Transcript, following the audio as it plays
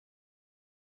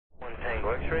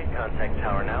Tango X-ray, contact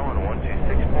tower now on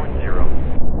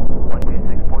 126.0.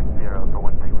 126.0 for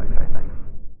 1 Tango X-ray, thanks.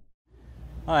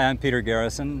 Hi, I'm Peter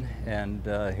Garrison, and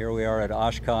here we are at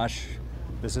Oshkosh.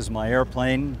 This is my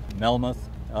airplane, Melmoth.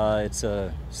 It's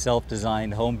a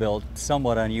self-designed, home-built,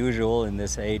 somewhat unusual in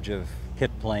this age of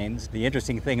kit planes. The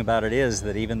interesting thing about it is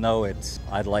that even though it's,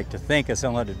 I'd like to think, a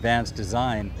somewhat advanced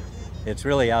design, it's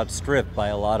really outstripped by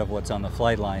a lot of what's on the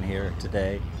flight line here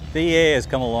today. The EAA has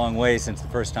come a long way since the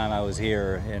first time I was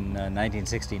here in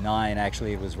 1969.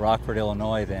 Actually, it was Rockford,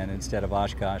 Illinois then instead of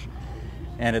Oshkosh.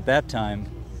 And at that time,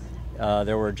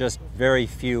 there were just very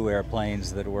few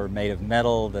airplanes that were made of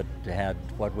metal that had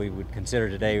what we would consider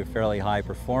today fairly high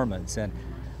performance. And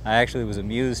I actually was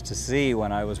amused to see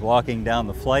when I was walking down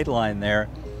the flight line there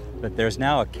that there's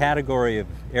now a category of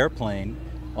airplane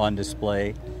on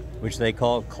display which they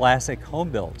call classic home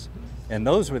builds. And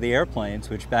those were the airplanes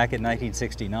which back in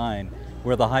 1969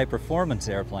 were the high performance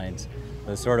airplanes,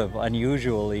 the sort of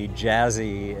unusually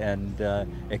jazzy and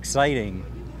exciting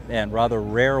and rather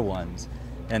rare ones.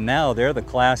 And now they're the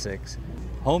classics.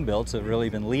 Home builds have really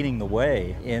been leading the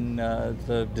way in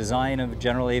the design of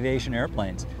general aviation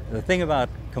airplanes. The thing about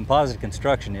composite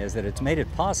construction is that it's made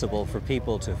it possible for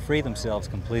people to free themselves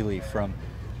completely from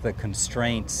the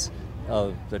constraints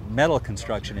of the metal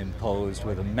construction imposed.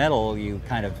 With a metal, you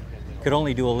kind of could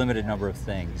only do a limited number of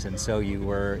things, and so you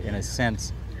were, in a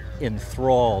sense,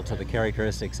 enthralled to the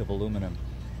characteristics of aluminum.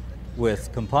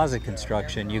 With composite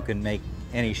construction, you can make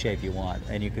any shape you want,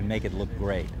 and you can make it look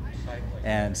great.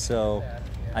 And so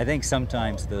I think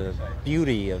sometimes the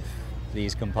beauty of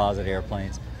these composite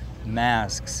airplanes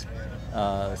masks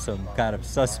some kind of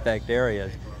suspect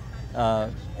areas.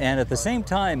 And at the same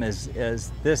time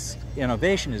as this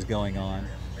innovation is going on,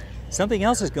 something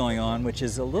else is going on which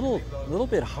is a little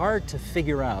bit hard to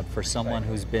figure out for someone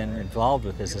who's been involved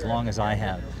with this as long as I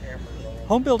have.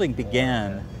 Home building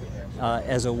began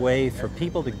as a way for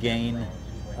people to gain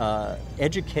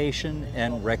education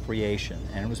and recreation.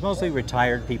 And it was mostly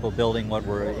retired people building what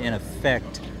were in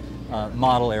effect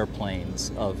model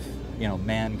airplanes of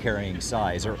man-carrying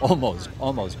size, or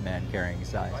almost man-carrying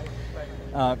size.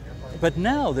 But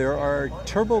now there are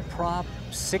turboprop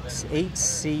 6-8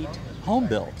 seat home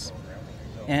builds.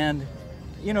 And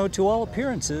to all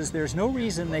appearances, there's no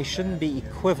reason they shouldn't be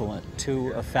equivalent to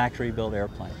a factory-built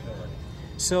airplane.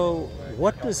 So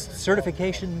what does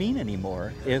certification mean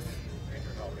anymore if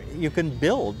you can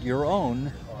build your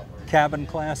own cabin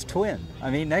class twin? I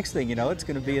mean, next thing you know, it's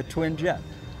going to be a twin jet.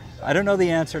 I don't know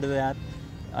the answer to that.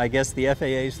 I guess the FAA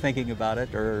is thinking about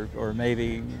it, or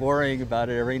maybe worrying about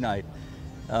it every night.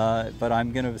 But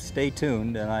I'm going to stay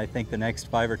tuned, and I think the next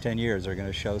 5 or 10 years are going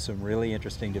to show some really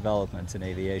interesting developments in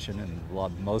aviation, and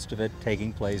most of it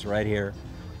taking place right here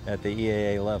at the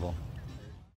EAA level.